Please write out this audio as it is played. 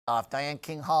off. Diane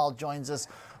King Hall joins us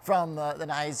from the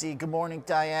NYZ. Good morning,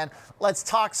 Diane. Let's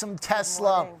talk some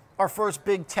Tesla. Our first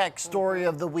big tech story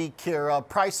of the week here.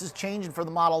 Prices changing for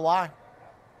the Model Y.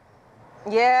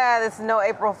 Yeah, this is no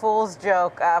April Fool's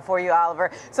joke for you,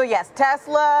 Oliver. So yes,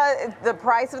 Tesla, the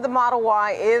price of the Model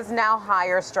Y is now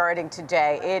higher starting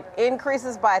today. It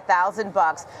increases by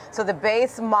 $1,000. So the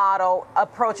base model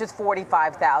approaches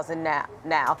 $45,000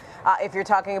 now. If you're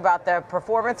talking about the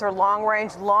performance or long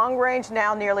range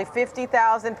now nearly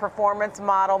 $50,000. Performance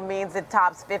model means it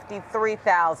tops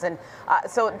 $53,000.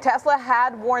 So Tesla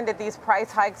had warned that these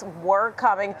price hikes were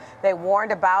coming. They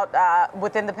warned about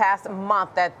within the past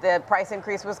month that the price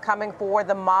increase was coming for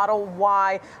the Model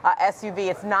Y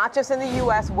SUV. It's not just in the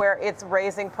U.S. where it's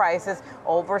raising prices.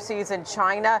 Overseas in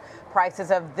China, prices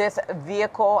of this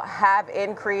vehicle have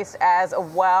increased as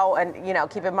well. And, you know,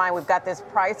 keep in mind, we've got this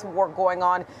price war going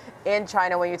on in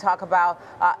China when you talk about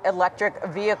electric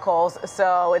vehicles.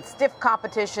 So it's stiff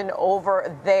competition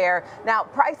over there. Now,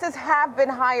 prices have been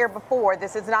higher before.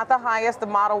 This is not the highest the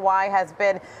Model Y has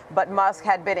been, but Musk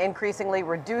had been increasingly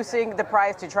reducing the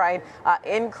price to try and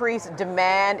increase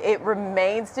demand. It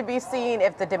remains to be seen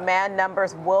if the demand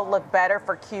numbers will look better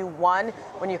for Q1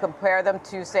 when you compare them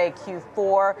to, say,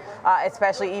 Q4,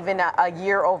 especially even a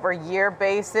year-over-year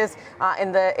basis.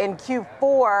 In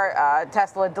Q4,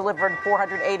 Tesla delivered more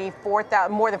than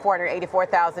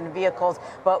 484,000 vehicles,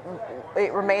 but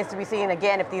it remains to be seen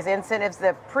again if these incentives,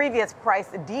 the previous price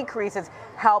decreases,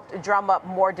 helped drum up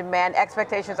more demand.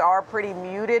 Expectations are pretty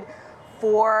muted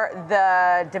for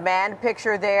the demand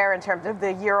picture there in terms of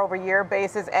the year-over-year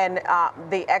basis, and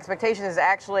the expectation is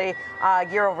actually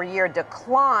year-over-year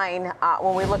decline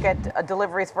when we look at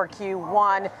deliveries for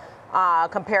Q1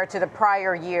 compared to the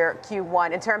prior year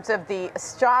Q1. In terms of the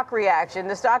stock reaction,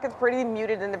 the stock is pretty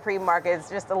muted in the pre-market. It's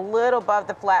just a little above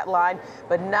the flat line,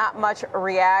 but not much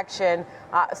reaction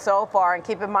so far. And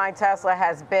keep in mind, Tesla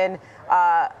has been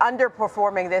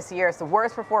underperforming this year. It's the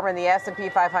worst performer in the S&P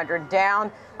 500,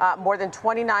 down more than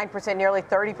 29%, nearly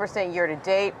 30% year to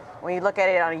date. When you look at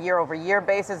it on a year-over-year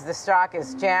basis, the stock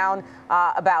is down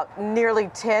about nearly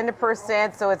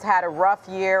 10%. So it's had a rough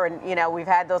year. And, you know, we've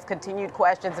had those continued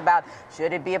questions about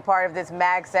should it be a part of this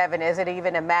Mag 7? Is it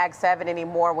even a Mag 7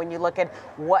 anymore when you look at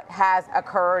what has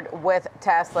occurred with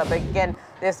Tesla? But again,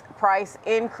 this price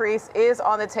increase is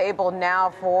on the table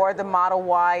now for the Model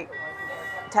Y.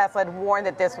 Tesla had warned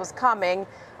that this was coming.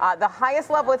 The highest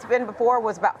level it's been before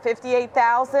was about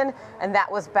 58,000, and that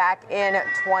was back in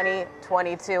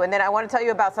 2022. And then I want to tell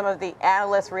you about some of the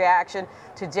analyst reaction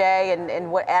today and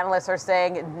what analysts are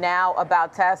saying now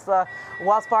about Tesla.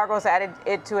 Wells Fargo's added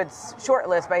it to its short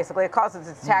list, basically. It calls it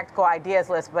its tactical ideas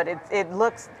list, but it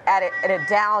looks at it in a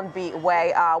downbeat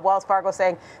way. Wells Fargo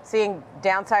saying seeing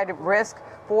downside risk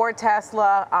for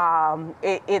Tesla.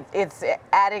 It's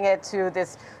adding it to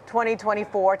this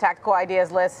 2024 tactical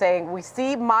ideas list, saying we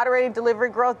see moderating delivery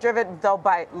growth driven though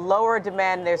by lower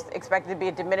demand. There's expected to be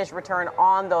a diminished return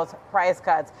on those price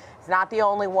cuts. It's not the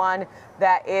only one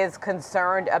that is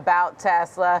concerned about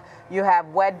Tesla. You have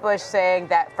Wedbush saying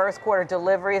that first quarter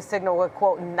deliveries signal a,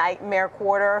 quote, nightmare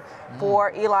quarter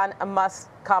for Elon Musk's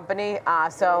company.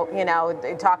 So, you know,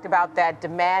 they talked about that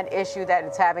demand issue that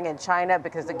it's having in China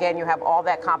because, again, you have all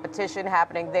that competition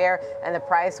happening there and the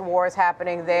price wars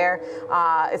happening there.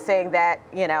 Saying that,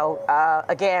 you know,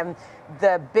 again,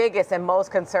 the biggest and most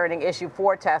concerning issue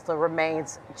for Tesla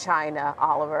remains China,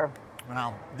 Oliver.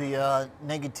 Well, the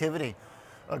negativity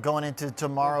going into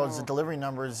tomorrow's delivery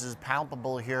numbers is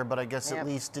palpable here, but I guess at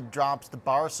least it drops the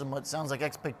bar somewhat. Sounds like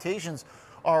expectations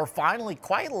are finally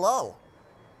quite low.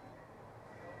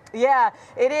 Yeah,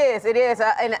 it is. It is.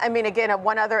 And I mean, again,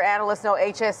 one other analyst,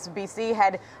 HSBC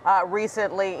had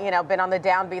recently, you know, been on the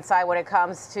downbeat side when it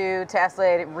comes to Tesla.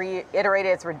 It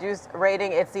reiterated its reduced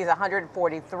rating. It sees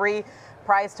 143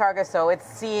 price target. So it's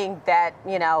seeing that,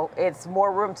 you know, it's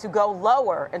more room to go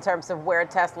lower in terms of where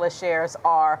Tesla shares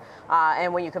are.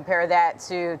 And when you compare that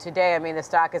to today, I mean, the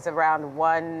stock is around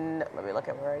let me look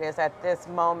at where it is at this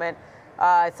moment.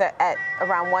 It's at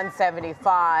around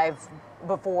 175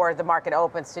 before the market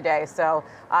opens today. So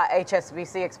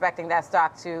HSBC expecting that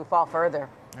stock to fall further.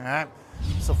 All right.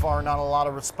 So far, not a lot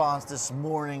of response this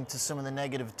morning to some of the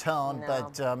negative tone,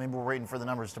 but maybe we're waiting for the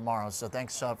numbers tomorrow. So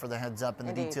thanks for the heads up and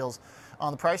the details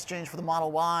on the price change for the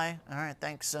Model Y. All right.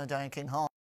 Thanks, Diane King Hall.